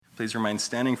Please remain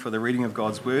standing for the reading of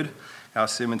God's word. Our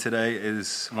sermon today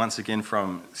is once again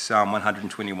from Psalm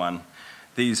 121.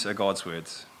 These are God's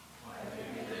words.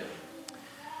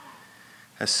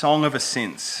 A song of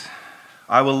ascents.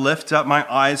 I will lift up my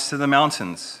eyes to the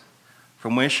mountains.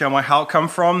 From where shall my help come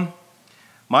from?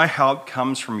 My help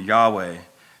comes from Yahweh,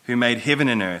 who made heaven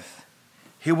and earth.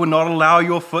 He will not allow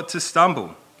your foot to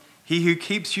stumble. He who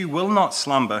keeps you will not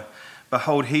slumber.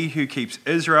 Behold, he who keeps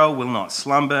Israel will not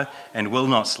slumber and will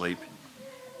not sleep.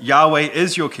 Yahweh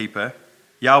is your keeper.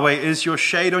 Yahweh is your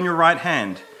shade on your right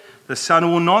hand. The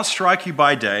sun will not strike you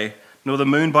by day, nor the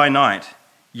moon by night.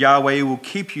 Yahweh will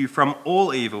keep you from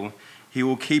all evil. He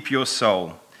will keep your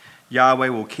soul. Yahweh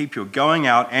will keep your going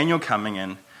out and your coming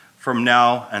in from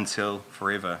now until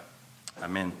forever.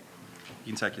 Amen.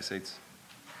 You can take your seats.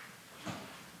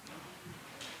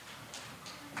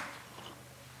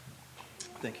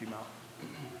 Thank you, Mark.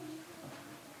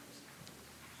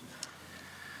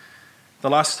 The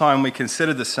last time we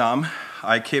considered the psalm,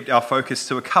 I kept our focus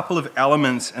to a couple of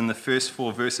elements in the first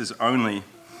 4 verses only.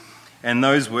 And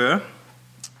those were,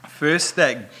 first,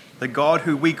 that the God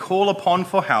who we call upon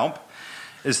for help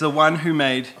is the one who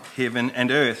made heaven and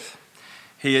earth.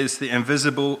 He is the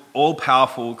invisible,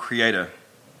 all-powerful creator.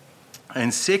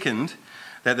 And second,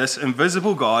 that this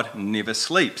invisible God never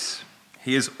sleeps.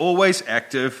 He is always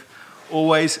active,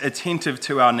 always attentive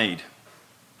to our need.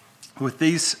 With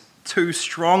these two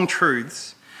strong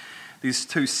truths, these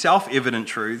two self-evident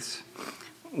truths,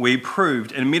 we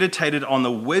proved and meditated on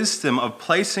the wisdom of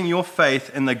placing your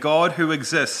faith in the God who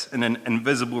exists in an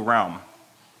invisible realm.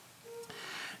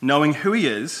 Knowing who he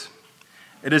is,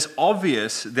 it is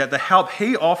obvious that the help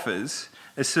he offers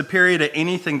is superior to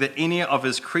anything that any of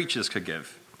his creatures could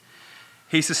give.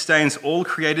 He sustains all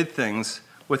created things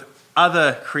with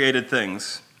other created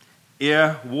things,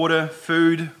 air, water,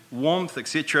 food, warmth,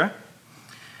 etc.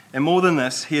 And more than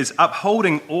this, he is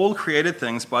upholding all created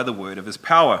things by the word of his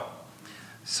power.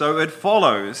 So it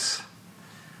follows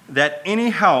that any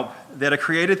help that a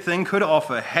created thing could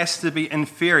offer has to be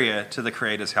inferior to the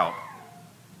Creator's help.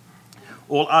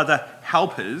 All other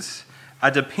helpers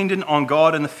are dependent on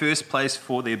God in the first place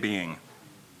for their being.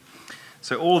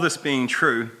 So all this being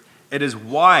true, it is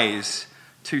wise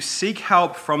to seek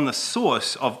help from the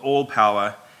source of all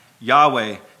power,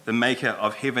 Yahweh, the maker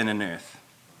of heaven and earth.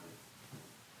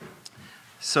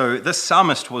 So this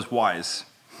psalmist was wise.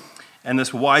 And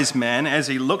this wise man, as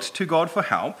he looked to God for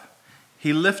help,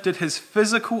 he lifted his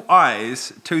physical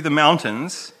eyes to the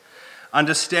mountains,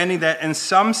 understanding that in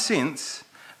some sense,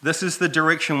 this is the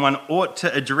direction one ought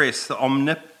to address the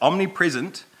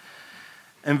omnipresent,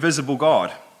 invisible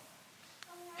God.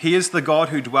 He is the God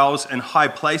who dwells in high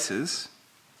places.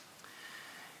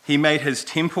 He made his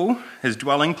temple, his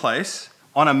dwelling place,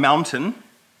 on a mountain,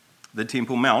 the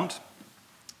Temple Mount.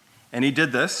 And he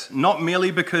did this not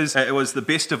merely because it was the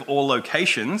best of all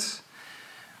locations,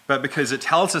 but because it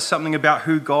tells us something about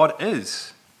who God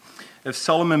is. If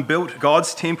Solomon built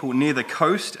God's temple near the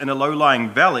coast in a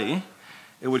low-lying valley,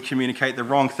 it would communicate the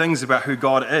wrong things about who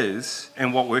God is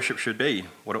and what worship should be,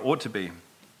 what it ought to be.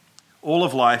 All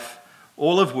of life,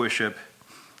 all of worship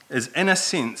is, in a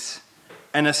sense,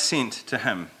 an ascent to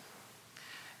him.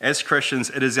 As Christians,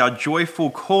 it is our joyful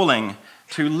calling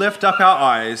to lift up our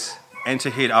eyes and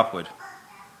to head upward.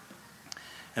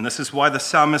 And this is why the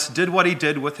psalmist did what he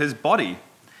did with his body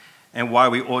and why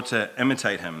we ought to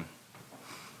imitate him.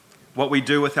 What we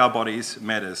do with our bodies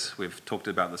matters. We've talked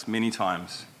about this many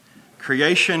times.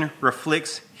 Creation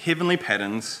reflects heavenly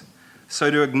patterns,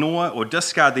 so to ignore or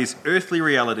discard these earthly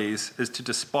realities is to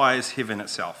despise heaven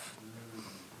itself.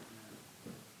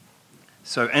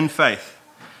 So in faith,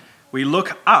 we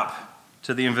look up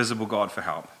to the invisible God for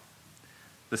help.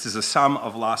 This is a sum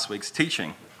of last week's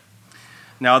teaching.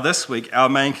 Now this week, our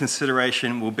main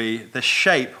consideration will be the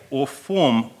shape or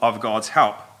form of God's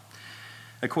help.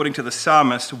 According to the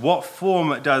psalmist, what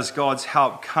form does God's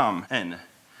help come in?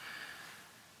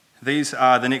 These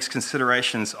are the next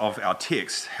considerations of our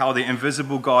text, how the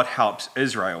invisible God helps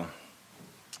Israel.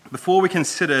 Before we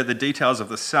consider the details of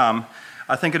the psalm,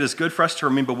 I think it is good for us to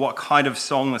remember what kind of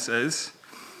song this is.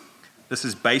 This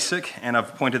is basic, and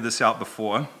I've pointed this out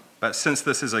before. But since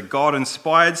this is a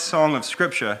God-inspired song of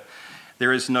Scripture,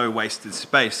 there is no wasted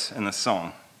space in the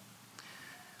song.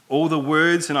 All the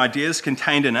words and ideas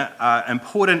contained in it are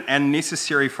important and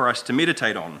necessary for us to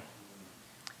meditate on.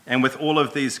 And with all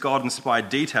of these God-inspired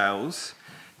details,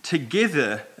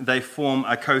 together they form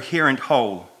a coherent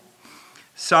whole.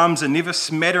 Psalms are never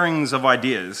smatterings of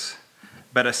ideas,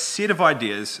 but a set of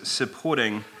ideas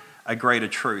supporting a greater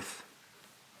truth.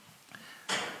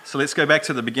 So let's go back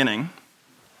to the beginning.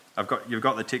 You've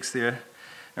got the text there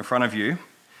in front of you.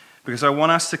 because I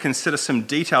want us to consider some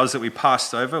details that we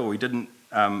passed over or we didn't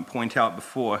point out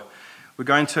before. We're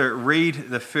going to read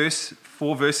the first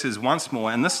 4 verses once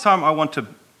more, and this time I want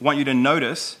you to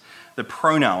notice the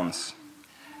pronouns.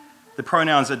 The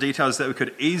pronouns are details that we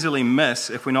could easily miss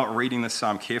if we're not reading the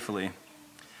psalm carefully.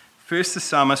 First, the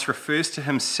psalmist refers to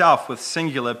himself with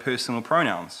singular personal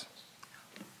pronouns.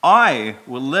 I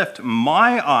will lift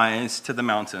my eyes to the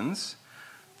mountains.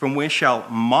 From where shall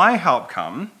my help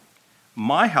come?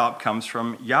 My help comes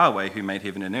from Yahweh who made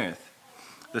heaven and earth.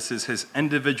 This is his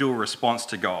individual response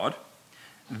to God.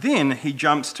 Then he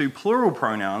jumps to plural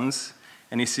pronouns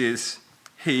and he says,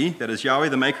 he, that is Yahweh,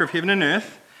 the maker of heaven and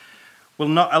earth, will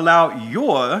not allow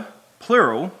your,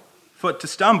 plural, foot to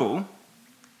stumble.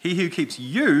 He who keeps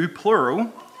you,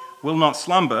 plural, will not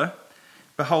slumber.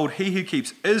 Behold, he who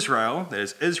keeps Israel, that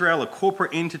is Israel, a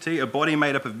corporate entity, a body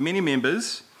made up of many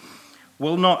members,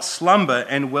 will not slumber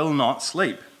and will not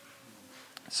sleep.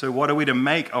 So what are we to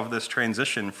make of this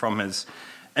transition from his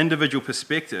individual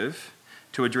perspective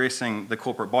to addressing the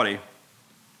corporate body?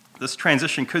 This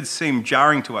transition could seem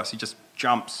jarring to us. He just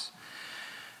jumps.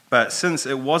 But since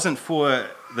it wasn't for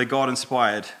the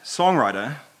God-inspired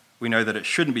songwriter, we know that it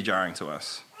shouldn't be jarring to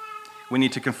us. We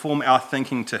need to conform our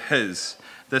thinking to his.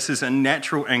 This is a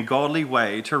natural and godly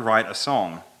way to write a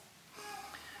song.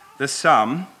 This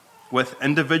psalm, with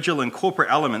individual and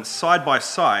corporate elements side by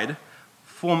side,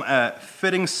 form a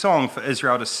fitting song for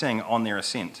Israel to sing on their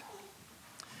ascent.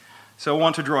 So I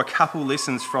want to draw a couple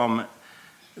lessons from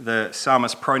the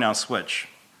psalmist's pronoun switch.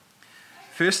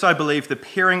 First, I believe the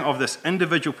pairing of this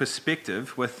individual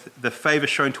perspective with the favor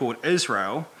shown toward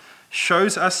Israel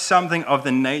shows us something of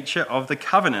the nature of the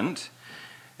covenant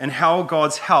and how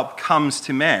God's help comes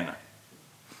to man.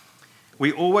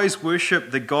 We always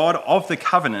worship the God of the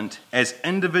covenant as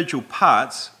individual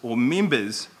parts or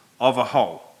members of a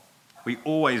whole. We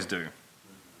always do.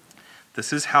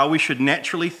 This is how we should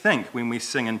naturally think when we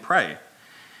sing and pray.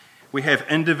 We have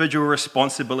individual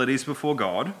responsibilities before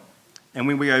God, and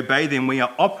when we obey them, we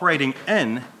are operating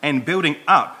in and building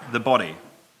up the body.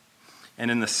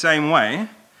 And in the same way,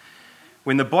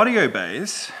 when the body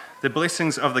obeys, the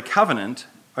blessings of the covenantal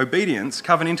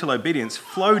obedience,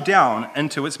 flow down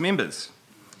into its members.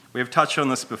 We have touched on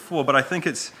this before, but I think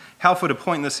it's helpful to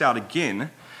point this out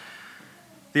again.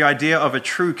 The idea of a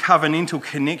true covenantal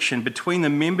connection between the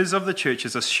members of the church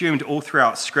is assumed all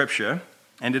throughout Scripture,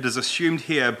 and it is assumed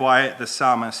here by the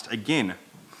psalmist again.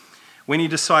 When he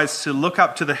decides to look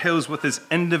up to the hills with his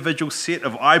individual set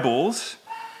of eyeballs,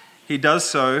 he does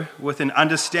so with an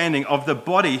understanding of the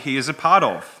body he is a part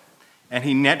of, and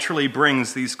he naturally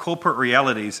brings these corporate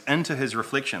realities into his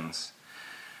reflections.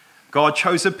 God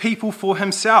chose a people for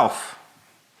himself.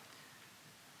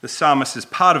 The psalmist is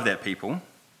part of that people,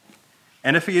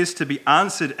 and if he is to be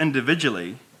answered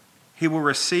individually, he will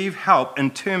receive help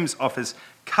in terms of his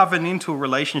covenantal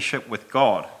relationship with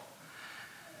God.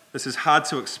 This is hard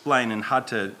to explain and hard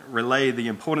to relay the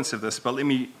importance of this, but let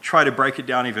me try to break it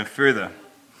down even further.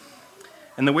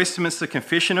 In the Westminster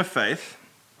Confession of Faith,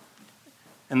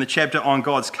 in the chapter on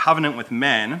God's covenant with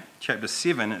man, chapter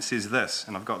 7, it says this,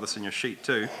 and I've got this in your sheet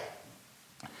too.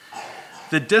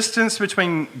 The distance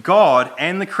between God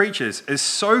and the creatures is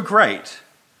so great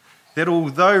that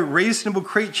although reasonable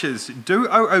creatures do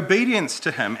owe obedience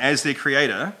to him as their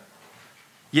creator,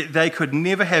 yet they could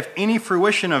never have any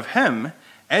fruition of him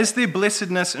as their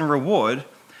blessedness and reward,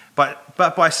 but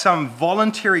by some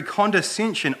voluntary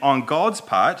condescension on God's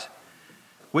part,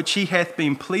 which he hath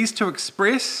been pleased to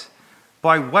express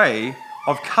by way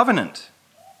of covenant.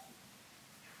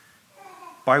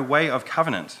 By way of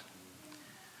covenant.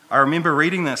 I remember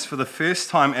reading this for the first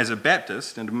time as a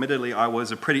Baptist, and admittedly I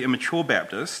was a pretty immature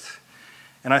Baptist,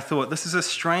 and I thought this is a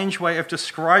strange way of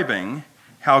describing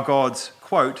how God's,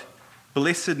 quote,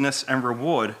 blessedness and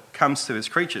reward comes to his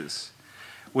creatures.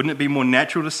 Wouldn't it be more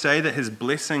natural to say that his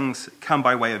blessings come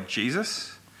by way of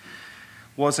Jesus?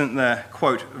 Wasn't the,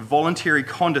 quote, voluntary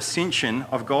condescension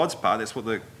of God's part, that's what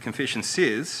the confession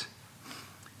says,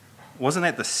 wasn't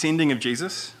that the sending of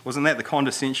Jesus? Wasn't that the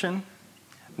condescension?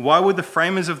 Why would the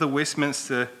framers of the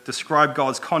Westminster describe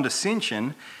God's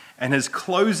condescension and his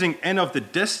closing in of the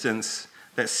distance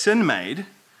that sin made?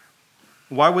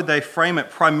 Why would they frame it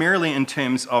primarily in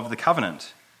terms of the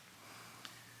covenant?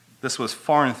 This was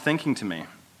foreign thinking to me.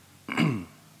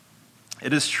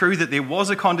 It is true that there was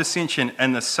a condescension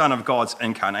in the Son of God's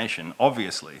incarnation,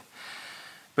 obviously.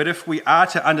 But if we are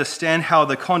to understand how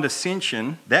that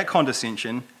condescension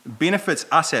benefits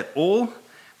us at all,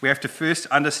 we have to first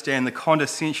understand the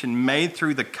condescension made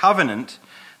through the covenant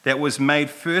that was made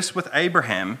first with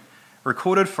Abraham,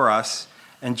 recorded for us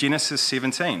in Genesis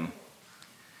 17.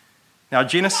 Now,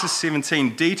 Genesis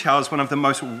 17 details one of the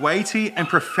most weighty and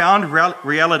profound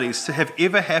realities to have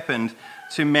ever happened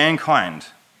to mankind.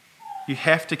 You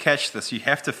have to catch this. You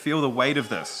have to feel the weight of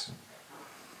this.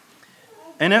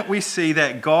 In it, we see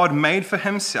that God made for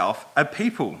himself a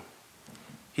people.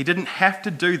 He didn't have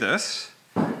to do this.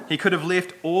 He could have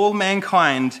left all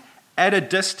mankind at a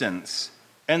distance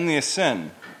in their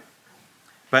sin.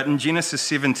 But in Genesis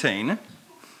 17,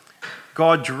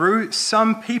 God drew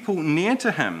some people near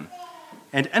to him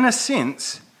and, in a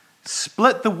sense,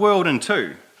 split the world in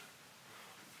two.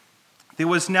 There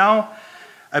was now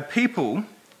a people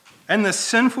in this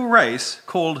sinful race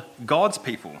called God's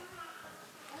people.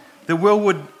 The world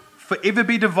would forever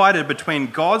be divided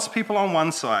between God's people on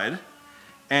one side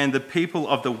and the people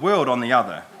of the world on the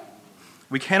other.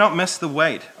 We cannot miss the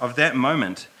weight of that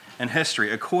moment in history,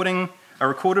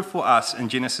 recorded for us in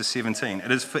Genesis 17.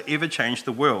 It has forever changed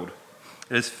the world.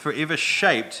 It has forever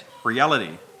shaped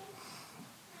reality.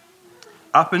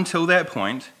 Up until that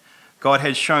point, God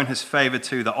had shown his favor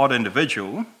to the odd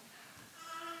individual,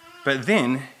 but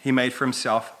then he made for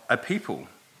himself a people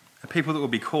that would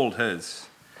be called his.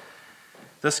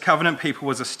 This covenant people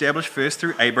was established first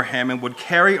through Abraham and would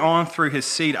carry on through his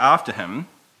seed after him.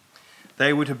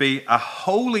 They were to be a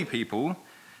holy people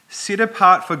set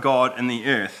apart for God in the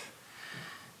earth.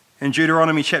 In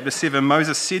Deuteronomy chapter 7,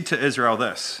 Moses said to Israel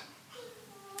this,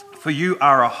 "For you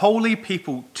are a holy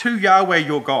people to Yahweh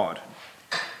your God.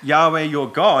 Yahweh your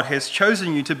God has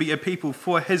chosen you to be a people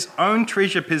for his own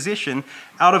treasure possession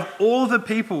out of all the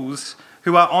peoples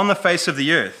who are on the face of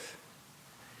the earth.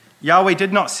 Yahweh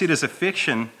did not set his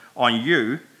affection on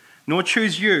you, nor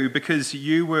choose you because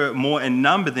you were more in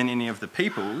number than any of the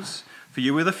peoples, for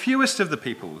you were the fewest of the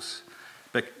peoples,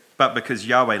 but because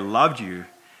Yahweh loved you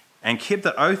and kept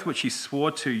the oath which he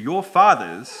swore to your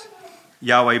fathers,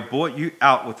 Yahweh brought you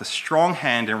out with a strong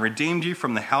hand and redeemed you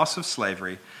from the house of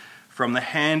slavery, from the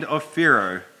hand of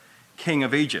Pharaoh, king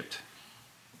of Egypt."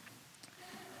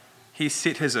 He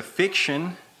set his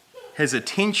affection, his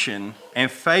attention,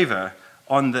 and favor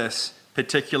on this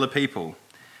particular people.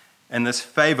 And this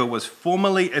favor was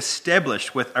formally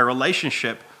established with a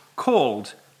relationship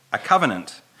called a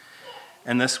covenant.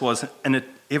 And this was an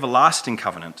everlasting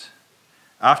covenant.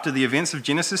 After the events of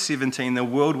Genesis 17, the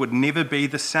world would never be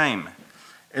the same.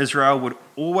 Israel would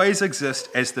always exist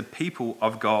as the people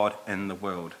of God in the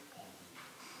world.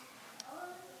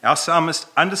 Our psalmist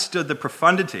understood the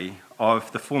profundity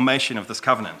of the formation of this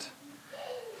covenant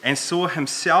and saw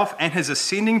himself and his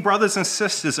ascending brothers and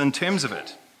sisters in terms of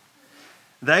it.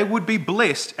 They would be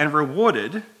blessed and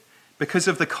rewarded because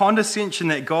of the condescension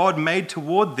that God made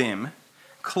toward them,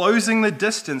 closing the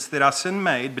distance that our sin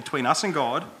made between us and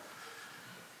God,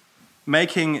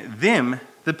 making them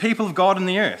the people of God in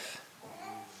the earth.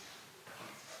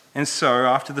 And so,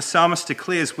 after the psalmist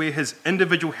declares where his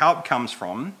individual help comes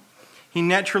from, he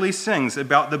naturally sings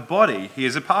about the body he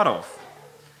is a part of.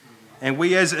 And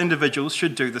we as individuals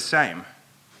should do the same.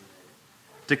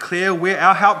 Declare where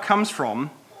our help comes from.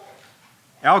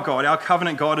 Our God, our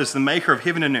covenant God, is the maker of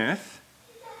heaven and earth.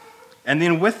 And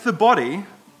then with the body,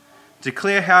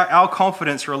 declare how our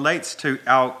confidence relates to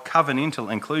our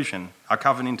covenantal inclusion, our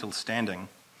covenantal standing.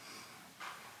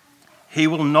 He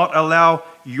will not allow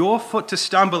your foot to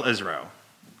stumble, Israel.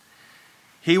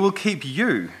 He will keep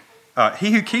you.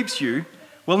 He who keeps you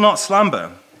will not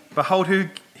slumber. Behold,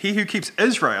 he who keeps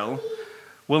Israel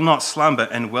will not slumber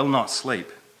and will not sleep.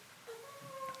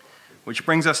 Which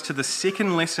brings us to the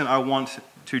second lesson I want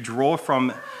to draw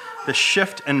from the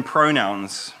shift in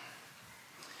pronouns.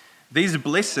 These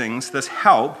blessings, this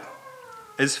help,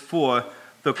 is for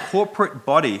the corporate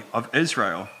body of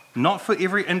Israel, not for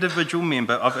every individual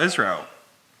member of Israel.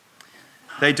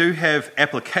 They do have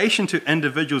application to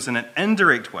individuals in an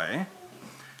indirect way,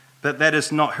 but that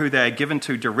is not who they are given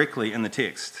to directly in the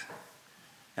text.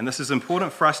 And this is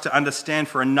important for us to understand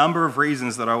for a number of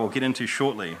reasons that I will get into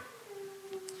shortly.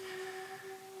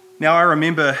 Now, I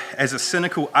remember as a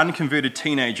cynical, unconverted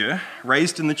teenager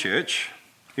raised in the church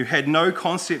who had no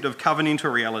concept of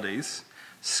covenantal realities,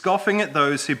 scoffing at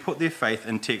those who put their faith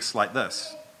in texts like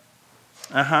this.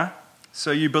 So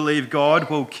you believe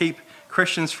God will keep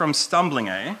Christians from stumbling,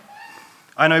 eh?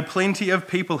 I know plenty of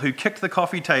people who kicked the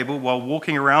coffee table while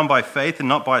walking around by faith and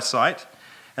not by sight,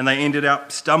 and they ended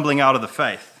up stumbling out of the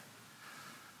faith.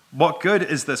 What good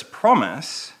is this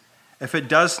promise if it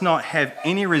does not have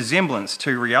any resemblance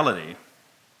to reality?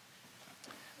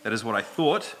 That is what I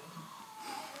thought.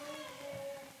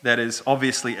 That is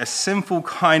obviously a sinful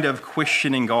kind of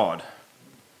questioning God.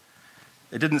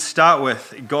 It didn't start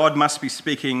with, God must be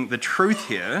speaking the truth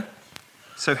here,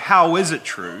 so how is it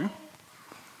true?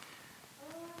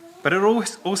 But it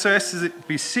also has to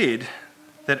be said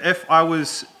that if I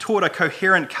was taught a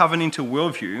coherent covenantal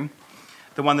worldview,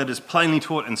 the one that is plainly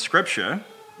taught in Scripture,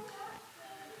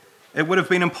 it would have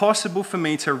been impossible for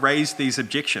me to raise these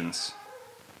objections.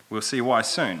 We'll see why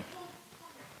soon.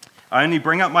 I only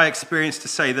bring up my experience to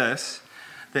say this,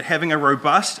 that having a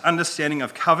robust understanding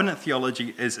of covenant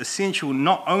theology is essential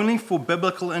not only for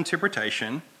biblical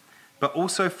interpretation, but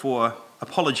also for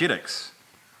apologetics.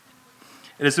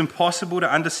 It is impossible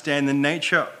to understand the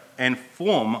nature and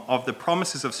form of the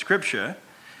promises of Scripture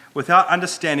without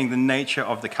understanding the nature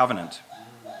of the covenant.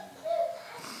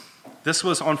 This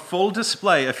was on full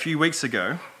display a few weeks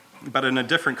ago, but in a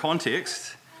different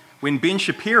context, when Ben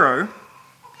Shapiro,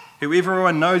 who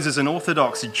everyone knows as an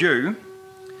Orthodox Jew,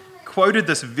 quoted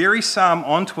this very psalm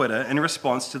on Twitter in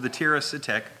response to the terrorist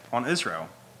attack on Israel.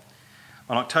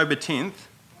 On October 10th,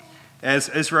 as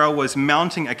Israel was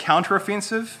mounting a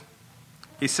counteroffensive,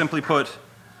 he simply put,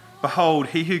 "Behold,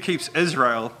 he who keeps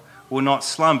Israel will not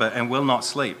slumber and will not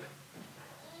sleep."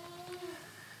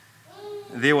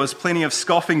 There was plenty of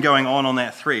scoffing going on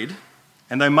that thread,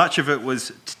 and though much of it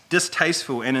was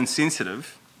distasteful and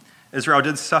insensitive, Israel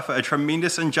did suffer a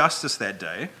tremendous injustice that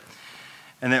day,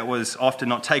 and that was often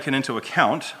not taken into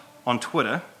account on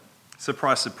Twitter.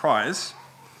 Surprise, surprise.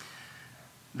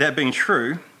 That being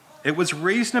true, it was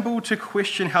reasonable to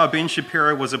question how Ben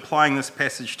Shapiro was applying this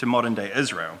passage to modern-day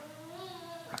Israel,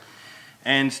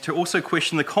 and to also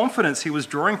question the confidence he was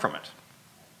drawing from it.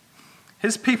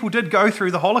 His people did go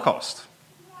through the Holocaust.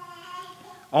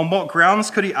 On what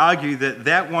grounds could he argue that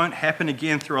that won't happen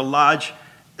again through a large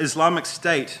Islamic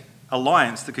State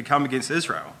alliance that could come against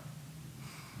Israel?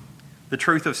 The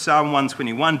truth of Psalm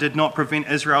 121 did not prevent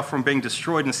Israel from being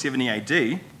destroyed in 70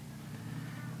 AD,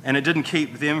 and it didn't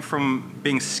keep them from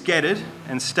being scattered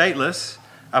and stateless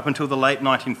up until the late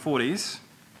 1940s.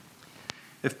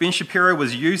 If Ben Shapiro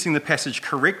was using the passage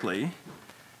correctly,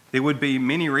 there would be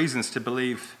many reasons to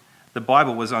believe the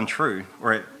Bible was untrue,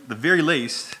 or at the very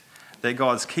least, that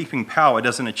God's keeping power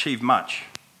doesn't achieve much.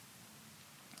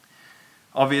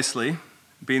 Obviously,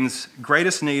 Ben's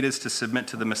greatest need is to submit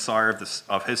to the Messiah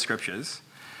of his scriptures,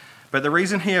 but the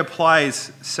reason he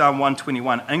applies Psalm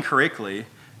 121 incorrectly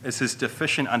is his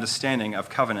deficient understanding of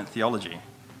covenant theology.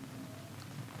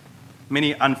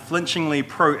 Many unflinchingly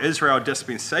pro-Israel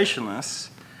dispensationalists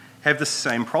have the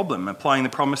same problem, applying the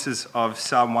promises of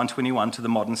Psalm 121 to the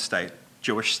modern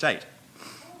Jewish state.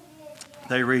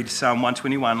 They read Psalm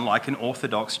 121 like an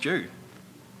Orthodox Jew.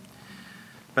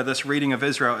 But this reading of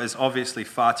Israel is obviously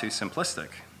far too simplistic.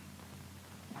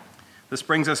 This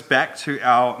brings us back to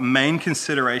our main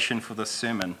consideration for this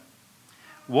sermon.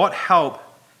 What help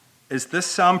is this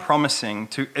psalm promising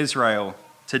to Israel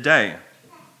today?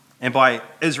 And by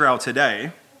Israel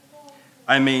today,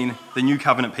 I mean the new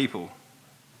covenant people.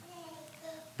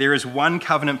 There is one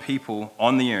covenant people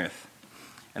on the earth,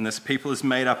 and this people is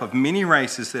made up of many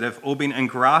races that have all been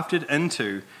engrafted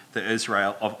into the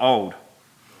Israel of old.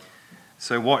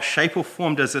 So what shape or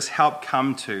form does this help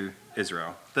come to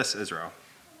Israel, this Israel?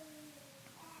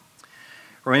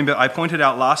 Remember, I pointed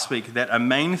out last week that a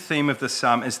main theme of this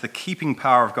psalm is the keeping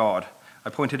power of God. I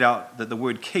pointed out that the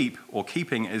word keep or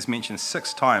keeping is mentioned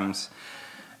 6 times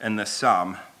in this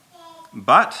psalm.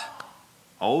 But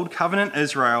Old Covenant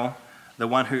Israel, the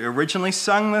one who originally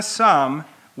sung this psalm,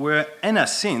 were, in a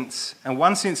sense, in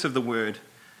one sense of the word,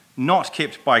 not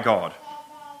kept by God.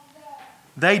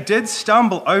 They did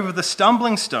stumble over the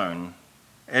stumbling stone,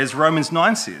 as Romans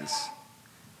 9 says.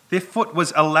 Their foot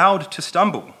was allowed to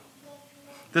stumble.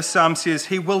 This psalm says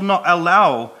he will not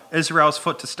allow Israel's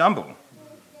foot to stumble.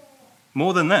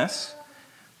 More than this,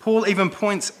 Paul even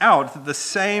points out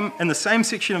that in the same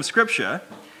section of Scripture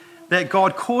that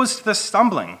God caused this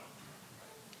stumbling.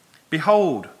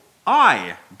 Behold,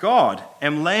 I, God,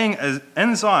 am laying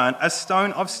in Zion a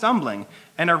stone of stumbling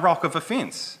and a rock of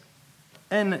offense.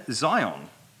 In Zion.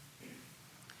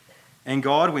 And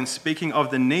God, when speaking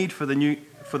of the need for the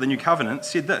new covenant,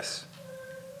 said this: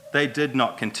 "They did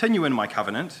not continue in my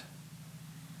covenant,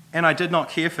 and I did not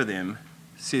care for them,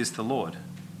 says the Lord."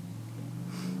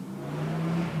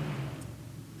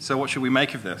 So what should we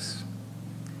make of this?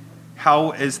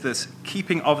 How is this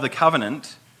keeping of the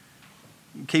covenant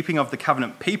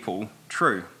people,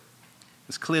 true?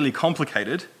 It's clearly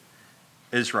complicated.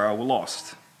 Israel were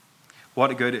lost.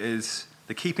 What good is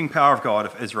the keeping power of God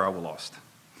if Israel were lost?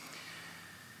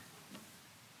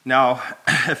 Now,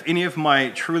 if any of my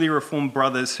truly reformed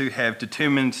brothers who have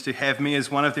determined to have me as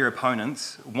one of their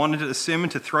opponents wanted a sermon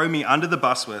to throw me under the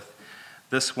bus with,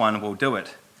 this one will do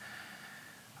it.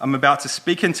 I'm about to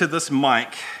speak into this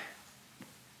mic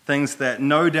things that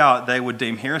no doubt they would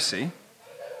deem heresy.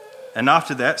 And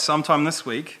after that, sometime this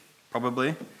week,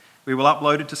 probably, We will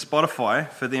upload it to Spotify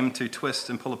for them to twist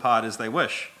and pull apart as they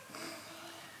wish.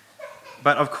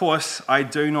 But of course, I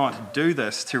do not do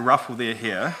this to ruffle their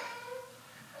hair.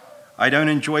 I don't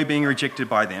enjoy being rejected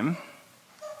by them.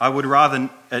 I would rather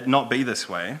it not be this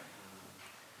way.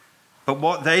 But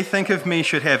what they think of me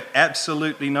should have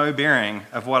absolutely no bearing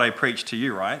of what I preach to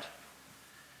you, right?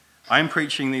 I'm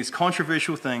preaching these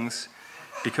controversial things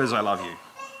because I love you.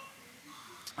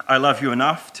 I love you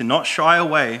enough to not shy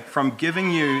away from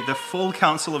giving you the full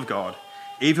counsel of God,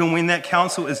 even when that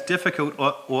counsel is difficult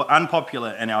or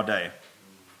unpopular in our day.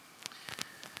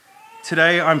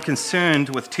 Today, I'm concerned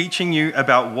with teaching you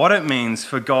about what it means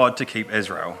for God to keep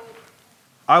Israel.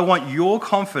 I want your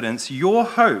confidence, your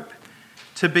hope,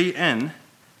 to be in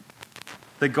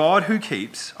the God who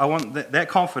keeps. I want that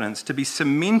confidence to be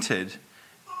cemented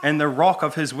in the rock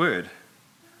of his word.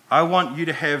 I want you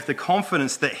to have the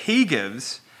confidence that he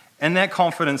gives, and that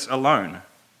confidence alone.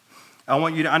 I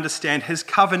want you to understand his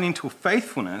covenantal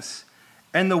faithfulness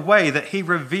and the way that he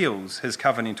reveals his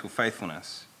covenantal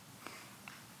faithfulness.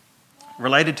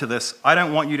 Related to this, I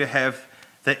don't want you to have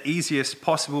the easiest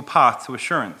possible path to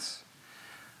assurance.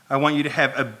 I want you to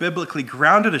have a biblically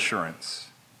grounded assurance,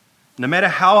 no matter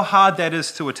how hard that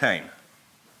is to attain.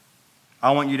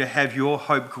 I want you to have your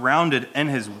hope grounded in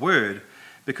his word,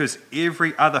 because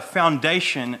every other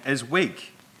foundation is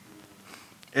weak.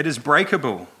 It is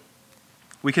breakable.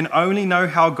 We can only know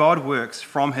how God works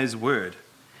from his word.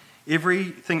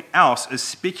 Everything else is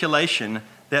speculation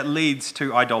that leads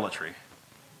to idolatry.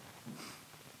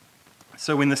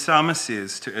 So when the psalmist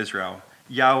says to Israel,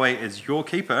 Yahweh is your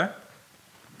keeper,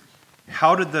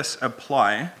 how did this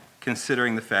apply,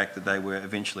 considering the fact that they were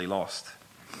eventually lost?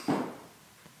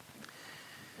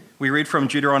 We read from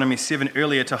Deuteronomy 7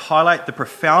 earlier to highlight the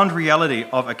profound reality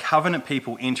of a covenant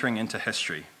people entering into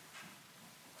history.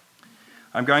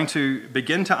 I'm going to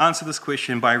begin to answer this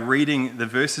question by reading the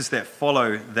verses that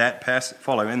follow in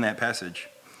that passage.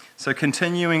 So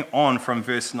continuing on from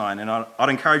verse 9, and I'd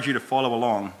encourage you to follow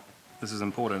along. This is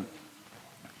important.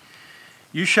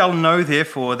 You shall know,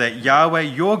 therefore, that Yahweh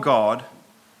your God,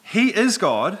 he is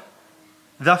God,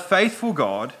 the faithful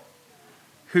God,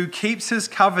 who keeps his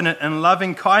covenant and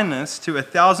loving kindness to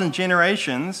 1,000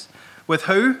 generations, with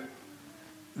who?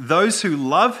 Those who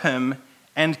love him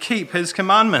and keep his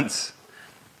commandments,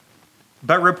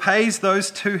 but repays those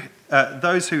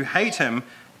who hate him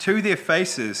to their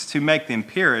faces to make them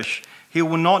perish. He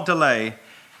will not delay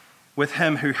with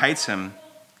him who hates him.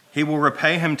 He will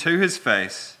repay him to his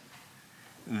face.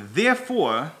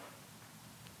 Therefore,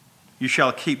 you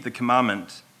shall keep the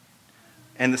commandment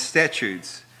and the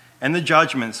statutes and the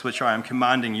judgments which I am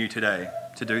commanding you today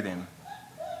to do them.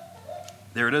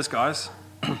 There it is, guys.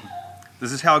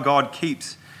 This is how God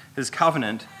keeps his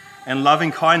covenant and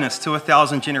loving kindness to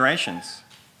 1,000 generations.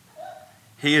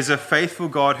 He is a faithful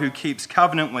God who keeps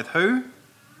covenant with who?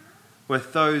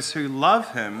 With those who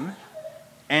love him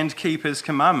and keep his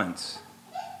commandments.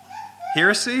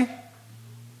 Heresy?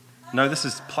 No, this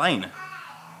is plain.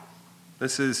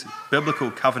 This is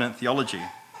biblical covenant theology.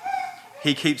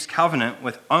 He keeps covenant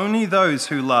with only those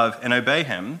who love and obey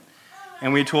him,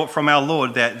 and we taught from our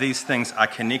Lord that these things are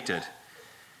connected.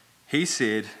 He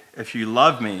said, if you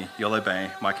love me, you'll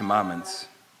obey my commandments.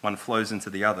 One flows into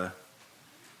the other.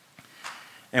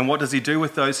 And what does he do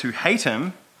with those who hate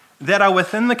him that are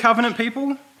within the covenant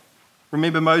people?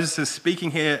 Remember, Moses is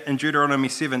speaking here in Deuteronomy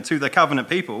 7 to the covenant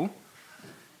people.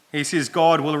 He says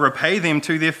God will repay them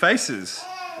to their faces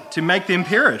to make them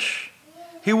perish.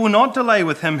 He will not delay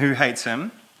with him who hates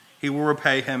him. He will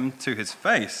repay him to his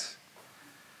face.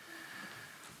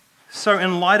 So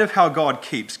in light of how God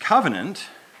keeps covenant,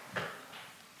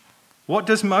 what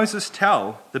does Moses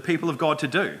tell the people of God to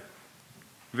do?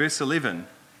 Verse 11.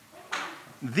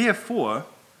 Therefore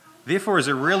is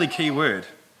a really key word.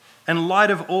 In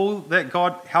light of all that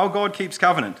how God keeps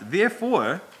covenant,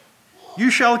 therefore, you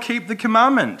shall keep the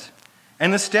commandment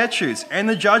and the statutes and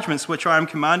the judgments which I am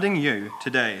commanding you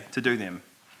today to do them.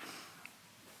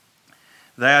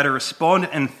 They are to respond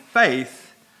in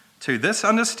faith to this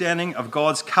understanding of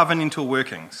God's covenantal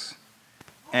workings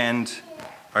and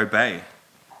obey.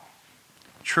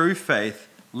 True faith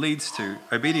leads to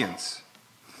obedience.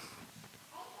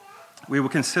 We will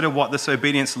consider what this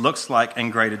obedience looks like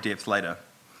in greater depth later.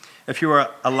 If you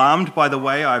are alarmed by the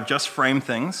way I've just framed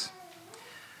things,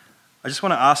 I just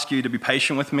want to ask you to be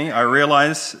patient with me. I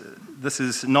realize this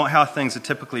is not how things are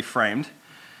typically framed.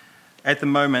 At the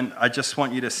moment, I just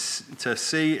want you to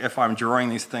see if I'm drawing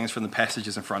these things from the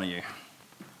passages in front of you.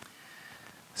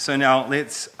 So now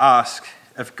let's ask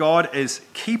if God's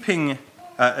keeping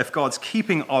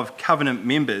of covenant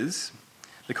members,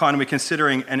 the kind we're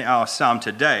considering in our psalm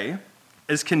today,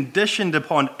 is conditioned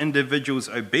upon individuals'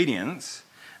 obedience,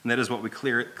 and that is what we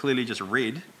clearly just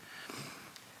read,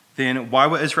 then why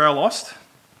were Israel lost?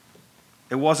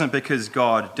 It wasn't because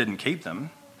God didn't keep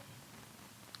them.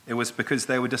 It was because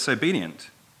they were disobedient.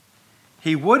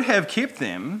 He would have kept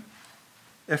them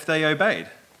if they obeyed.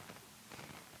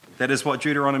 That is what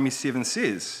Deuteronomy 7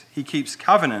 says. He keeps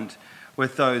covenant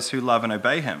with those who love and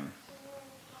obey him.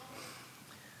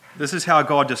 This is how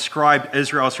God described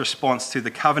Israel's response to the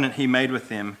covenant he made with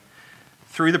them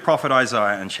through the prophet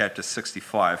Isaiah in chapter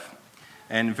 65.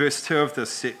 And verse 2 of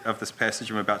this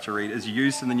passage I'm about to read is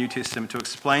used in the New Testament to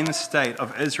explain the state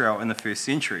of Israel in the first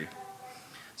century.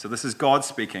 So this is God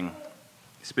speaking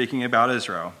about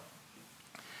Israel.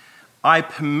 I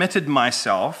permitted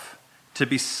myself to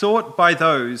be sought by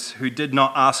those who did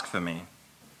not ask for me.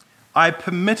 I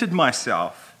permitted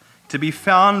myself to be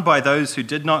found by those who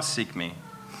did not seek me.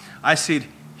 I said,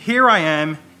 here I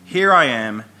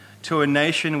am, to a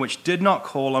nation which did not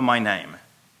call on my name.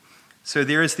 So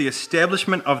there is the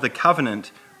establishment of the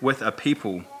covenant with a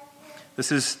people.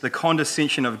 This is the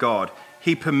condescension of God.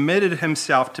 He permitted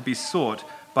himself to be sought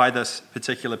by this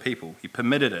particular people. He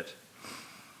permitted it.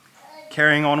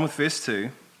 Carrying on with verse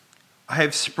 2, I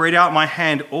have spread out my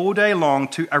hand all day long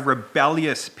to a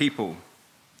rebellious people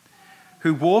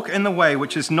who walk in the way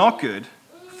which is not good,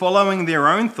 following their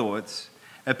own thoughts,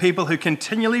 a people who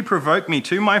continually provoke me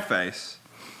to my face,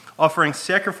 offering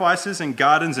sacrifices in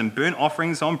gardens and burnt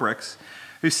offerings on bricks,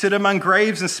 who sit among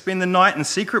graves and spend the night in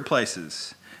secret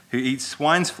places, who eat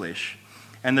swine's flesh,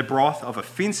 and the broth of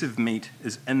offensive meat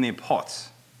is in their pots,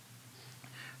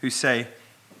 who say,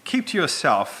 keep to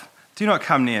yourself, do not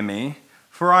come near me,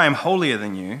 for I am holier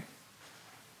than you.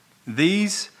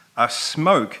 These are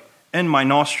smoke in my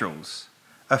nostrils,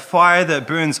 a fire that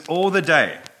burns all the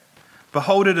day.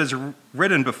 Behold, it is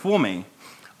written before me,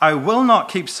 I will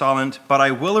not keep silent, but I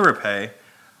will repay.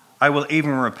 I will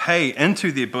even repay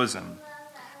into their bosom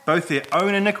both their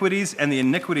own iniquities and the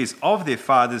iniquities of their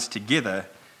fathers together,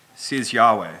 says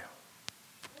Yahweh.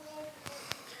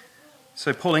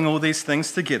 So pulling all these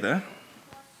things together,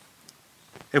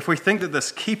 if we think that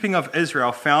this keeping of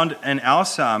Israel found in our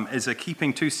psalm is a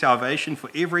keeping to salvation for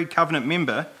every covenant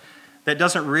member, that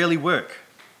doesn't really work.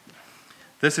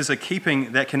 This is a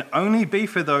keeping that can only be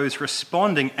for those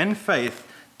responding in faith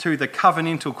to the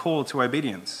covenantal call to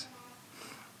obedience.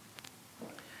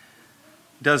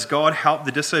 Does God help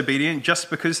the disobedient just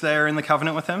because they are in the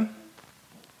covenant with him?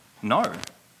 No.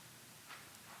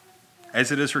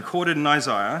 As it is recorded in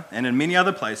Isaiah and in many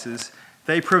other places,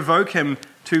 they provoke him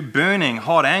to burning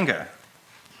hot anger.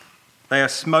 They are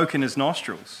smoke in his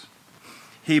nostrils.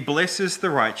 He blesses the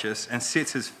righteous and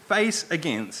sets his face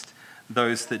against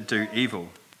those that do evil.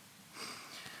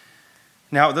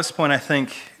 Now, at this point, I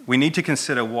think we need to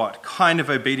consider what kind of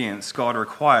obedience God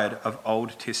required of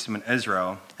Old Testament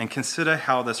Israel and consider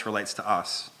how this relates to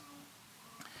us.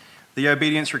 The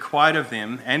obedience required of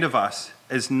them and of us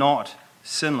is not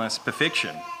sinless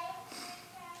perfection.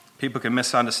 People can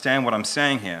misunderstand what I'm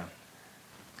saying here.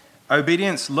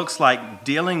 Obedience looks like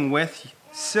dealing with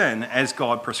sin as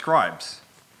God prescribes,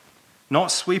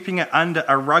 not sweeping it under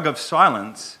a rug of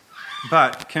silence,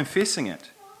 but confessing it.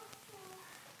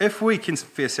 If we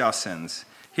confess our sins,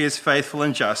 he is faithful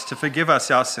and just to forgive us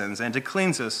our sins and to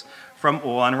cleanse us from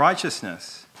all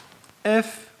unrighteousness.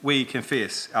 If we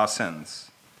confess our sins.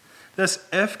 This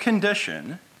if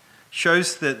condition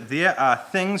shows that there are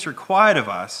things required of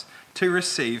us to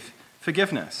receive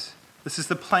forgiveness. This is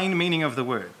the plain meaning of the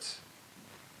words.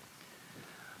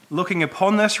 Looking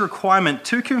upon this requirement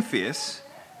to confess,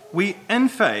 we in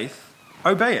faith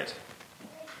obey it.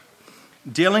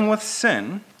 Dealing with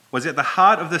sin was at the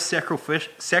heart of the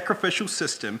sacrificial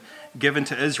system given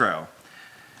to Israel.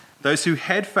 Those who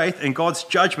had faith in God's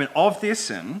judgment of their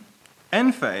sin,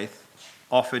 in faith,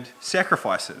 offered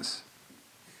sacrifices.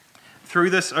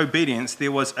 Through this obedience,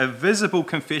 there was a visible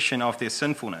confession of their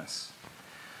sinfulness.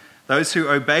 Those who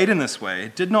obeyed in this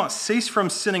way did not cease from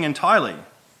sinning entirely.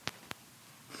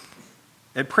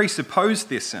 It presupposed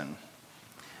their sin.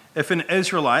 If an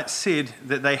Israelite said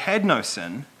that they had no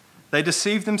sin, they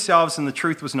deceived themselves and the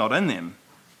truth was not in them.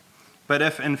 But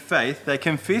if in faith they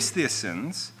confessed their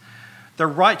sins, the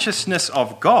righteousness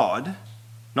of God,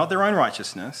 not their own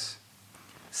righteousness,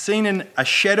 seen in a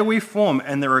shadowy form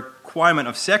in the requirement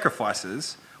of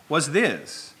sacrifices, was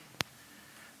theirs.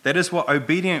 That is what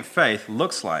obedient faith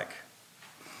looks like.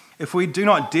 If we do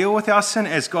not deal with our sin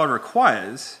as God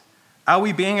requires, are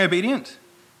we being obedient?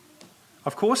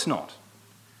 Of course not.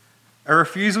 A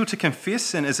refusal to confess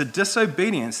sin is a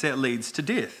disobedience that leads to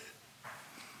death.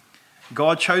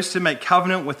 God chose to make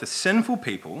covenant with the sinful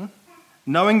people,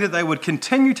 knowing that they would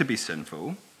continue to be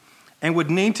sinful, and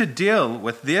would need to deal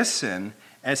with their sin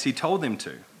as he told them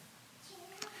to.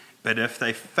 But if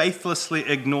they faithlessly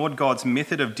ignored God's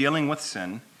method of dealing with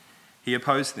sin, he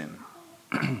opposed them.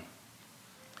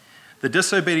 The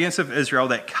disobedience of Israel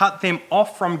that cut them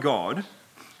off from God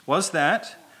was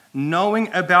that,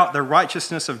 knowing about the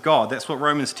righteousness of God, that's what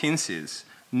Romans 10 says,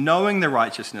 knowing the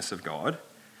righteousness of God,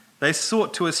 they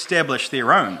sought to establish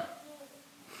their own.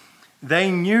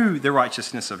 They knew the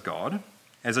righteousness of God.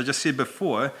 As I just said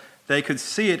before, they could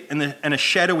see it in a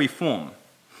shadowy form.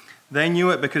 They knew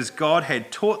it because God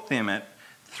had taught them it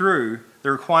through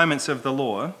the requirements of the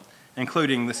law,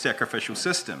 including the sacrificial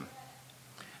system.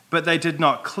 But they did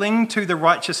not cling to the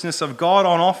righteousness of God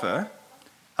on offer,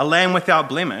 a lamb without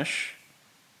blemish,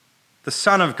 the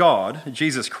Son of God,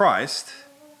 Jesus Christ,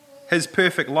 his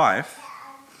perfect life,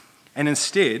 and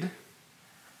instead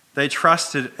they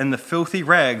trusted in the filthy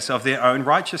rags of their own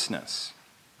righteousness.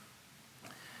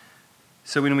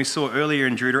 So when we saw earlier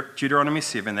in Deuteronomy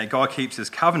 7 that God keeps his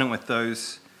covenant with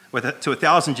those, to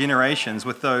 1,000 generations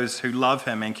with those who love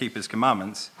him and keep his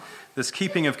commandments, this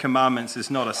keeping of commandments is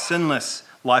not a sinless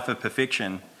life of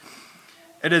perfection.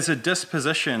 It is a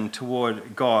disposition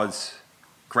toward God's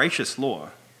gracious law,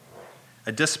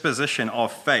 a disposition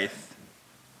of faith.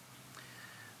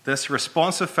 This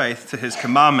response of faith to his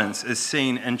commandments is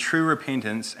seen in true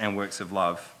repentance and works of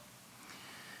love.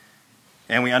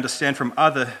 And we understand from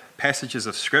other passages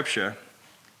of Scripture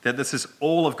that this is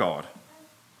all of God.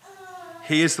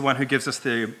 He is the one who gives us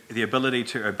the ability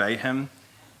to obey him.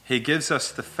 He gives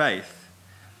us the faith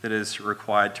that is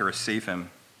required to receive him.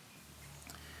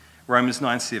 Romans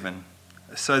 9:7.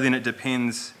 So then it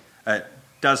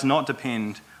does not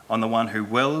depend on the one who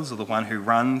wills or the one who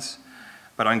runs,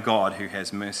 but on God who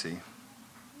has mercy.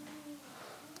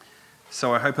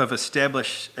 So I hope I've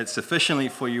established it sufficiently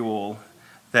for you all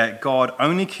that God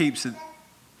only keeps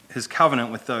his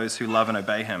covenant with those who love and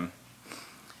obey him.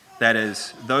 That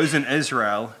is, those in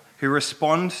Israel who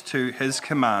respond to his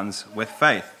commands with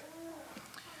faith.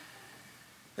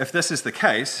 If this is the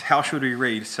case, how should we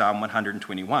read Psalm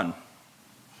 121?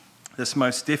 This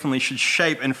most definitely should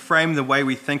shape and frame the way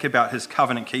we think about his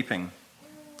covenant keeping.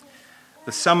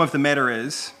 The sum of the matter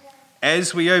is,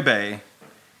 as we obey,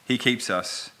 he keeps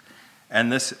us.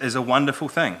 And this is a wonderful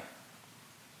thing.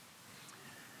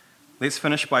 Let's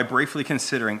finish by briefly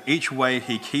considering each way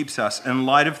he keeps us in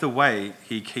light of the way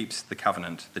he keeps the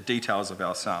covenant, the details of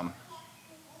our psalm.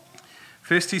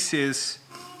 First he says,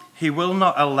 he will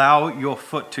not allow your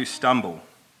foot to stumble.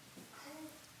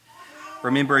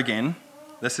 Remember again,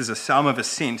 this is a psalm of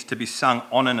ascent to be sung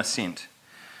on an ascent.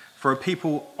 For a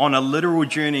people on a literal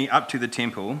journey up to the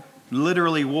temple,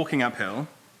 literally walking uphill,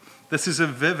 this is a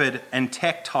vivid and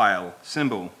tactile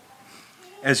symbol.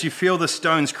 As you feel the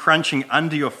stones crunching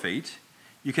under your feet,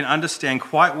 you can understand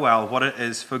quite well what it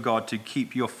is for God to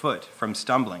keep your foot from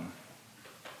stumbling.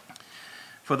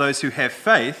 For those who have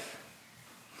faith,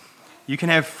 you can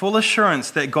have full assurance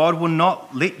that God will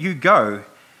not let you go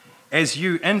as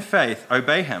you, in faith,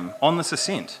 obey him on this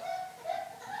ascent.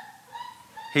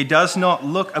 He does not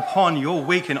look upon your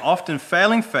weak and often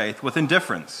failing faith with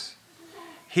indifference.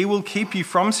 He will keep you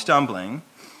from stumbling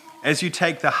as you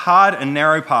take the hard and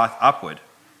narrow path upward.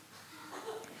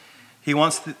 He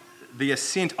wants the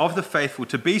ascent of the faithful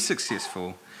to be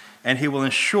successful, and he will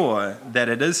ensure that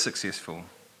it is successful.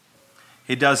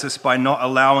 He does this by not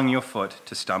allowing your foot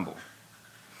to stumble.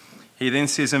 He then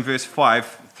says in verse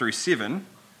 5 through 7,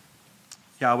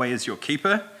 Yahweh is your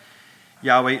keeper.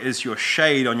 Yahweh is your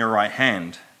shade on your right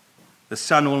hand. The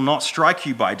sun will not strike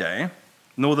you by day,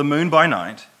 nor the moon by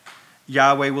night.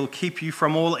 Yahweh will keep you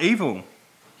from all evil.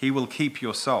 He will keep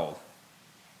your soul.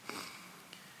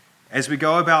 As we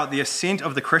go about the ascent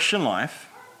of the Christian life,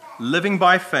 living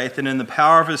by faith and in the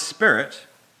power of his Spirit,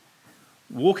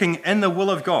 walking in the will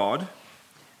of God,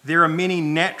 there are many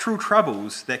natural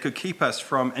troubles that could keep us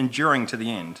from enduring to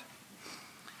the end.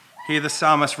 Here the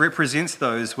psalmist represents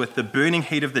those with the burning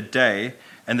heat of the day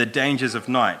and the dangers of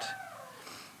night.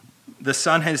 The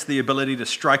sun has the ability to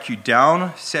strike you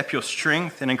down, sap your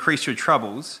strength, and increase your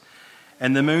troubles,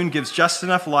 and the moon gives just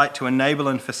enough light to enable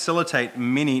and facilitate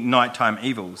many nighttime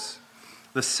evils.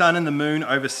 The sun and the moon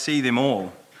oversee them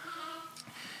all.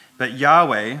 But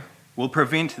Yahweh will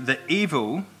prevent the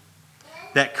evil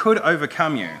that could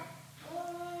overcome you.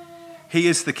 He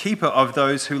is the keeper of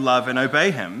those who love and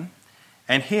obey him,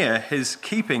 and here his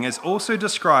keeping is also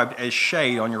described as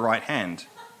shade on your right hand.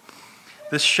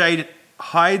 This shade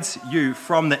hides you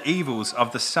from the evils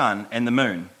of the sun and the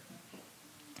moon.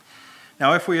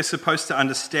 Now, if we are supposed to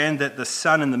understand that the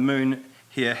sun and the moon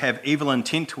here have evil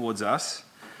intent towards us,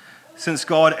 since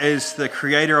God is the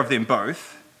creator of them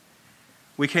both,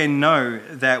 we can know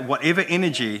that whatever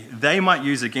energy they might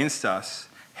use against us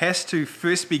has to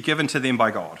first be given to them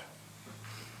by God.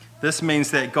 This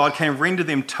means that God can render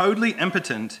them totally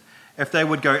impotent if they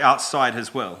would go outside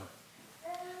his will.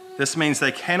 This means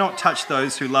they cannot touch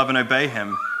those who love and obey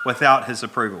him without his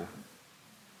approval.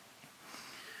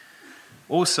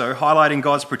 Also, highlighting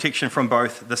God's protection from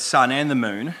both the sun and the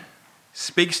moon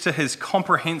speaks to his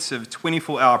comprehensive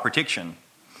 24-hour protection.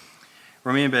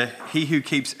 Remember, he who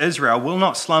keeps Israel will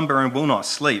not slumber and will not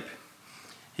sleep.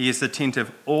 He is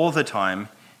attentive all the time.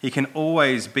 He can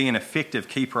always be an effective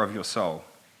keeper of your soul.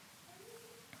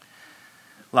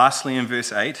 Lastly, in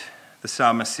verse 8, the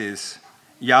psalmist says,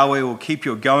 Yahweh will keep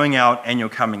your going out and your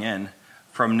coming in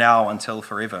from now until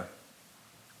forever.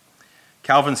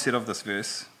 Calvin said of this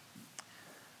verse,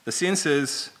 the sense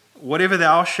is, whatever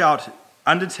thou shalt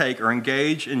undertake or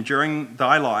engage in during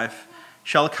thy life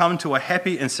shall come to a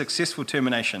happy and successful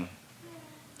termination.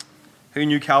 Who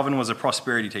knew Calvin was a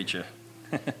prosperity teacher?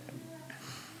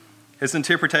 His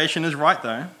interpretation is right,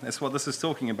 though. That's what this is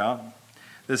talking about.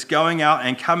 This going out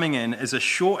and coming in is a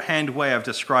shorthand way of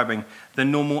describing the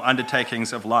normal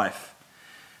undertakings of life.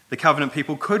 The covenant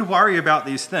people could worry about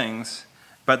these things,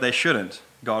 but they shouldn't.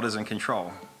 God is in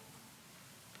control.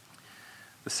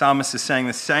 The psalmist is saying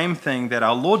the same thing that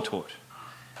our Lord taught.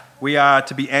 We are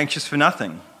to be anxious for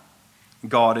nothing.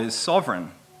 God is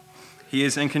sovereign. He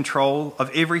is in control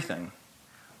of everything.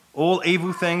 All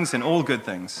evil things and all good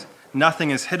things.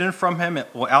 Nothing is hidden from him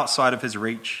or outside of his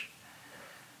reach.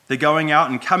 The going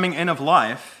out and coming in of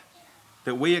life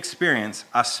that we experience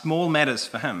are small matters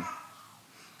for him.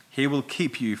 He will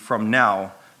keep you from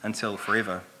now until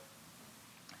forever.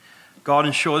 God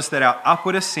ensures that our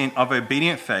upward ascent of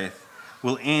obedient faith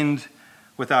will end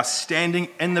with us standing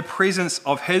in the presence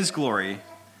of his glory,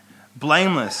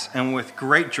 blameless and with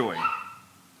great joy.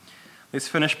 Let's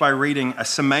finish by reading a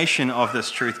summation of this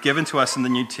truth given to us in the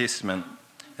New Testament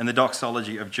in the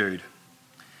doxology of Jude.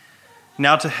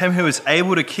 Now to him who is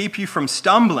able to keep you from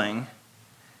stumbling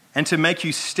and to make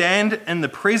you stand in the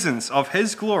presence of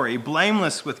his glory,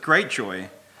 blameless with great joy,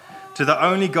 to the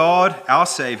only God, our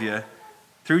Savior,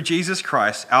 through Jesus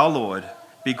Christ, our Lord,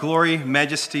 be glory,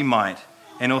 majesty, might,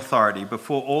 and authority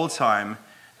before all time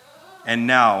and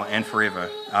now and forever.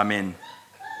 Amen.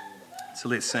 So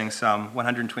let's sing Psalm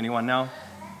 121 now.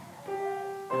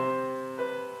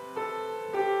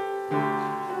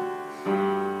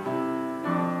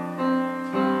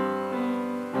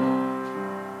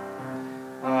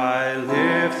 I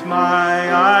lift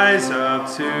my eyes up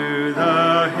to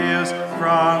the hills,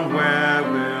 from where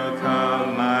will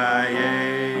come my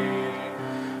aid.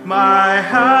 My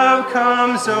help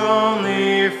comes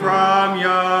only from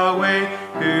Yahweh,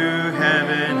 who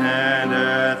heaven and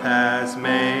earth has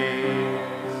made.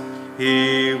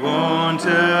 He won't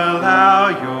allow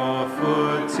your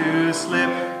foot to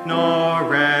slip, nor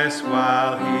rest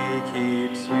while he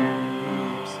keeps you.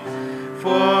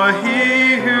 For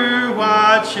he who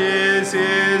watches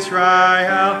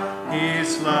Israel, he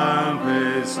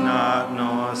slumbers not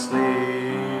nor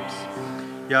sleeps.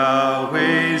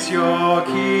 Yahweh's your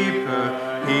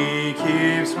keeper, he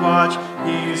keeps watch,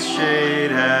 he's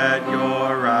shade at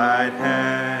your right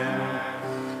hand.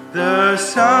 The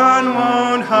sun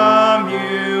won't harm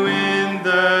you in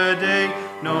the day,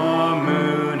 nor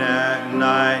moon at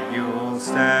night you'll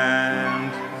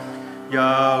stand.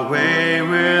 Yahweh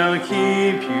will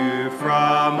keep you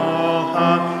from all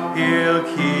harm, he'll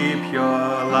keep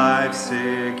your life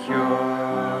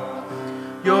secure.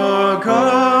 You're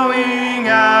going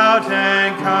out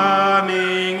and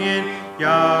coming in,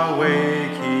 Yahweh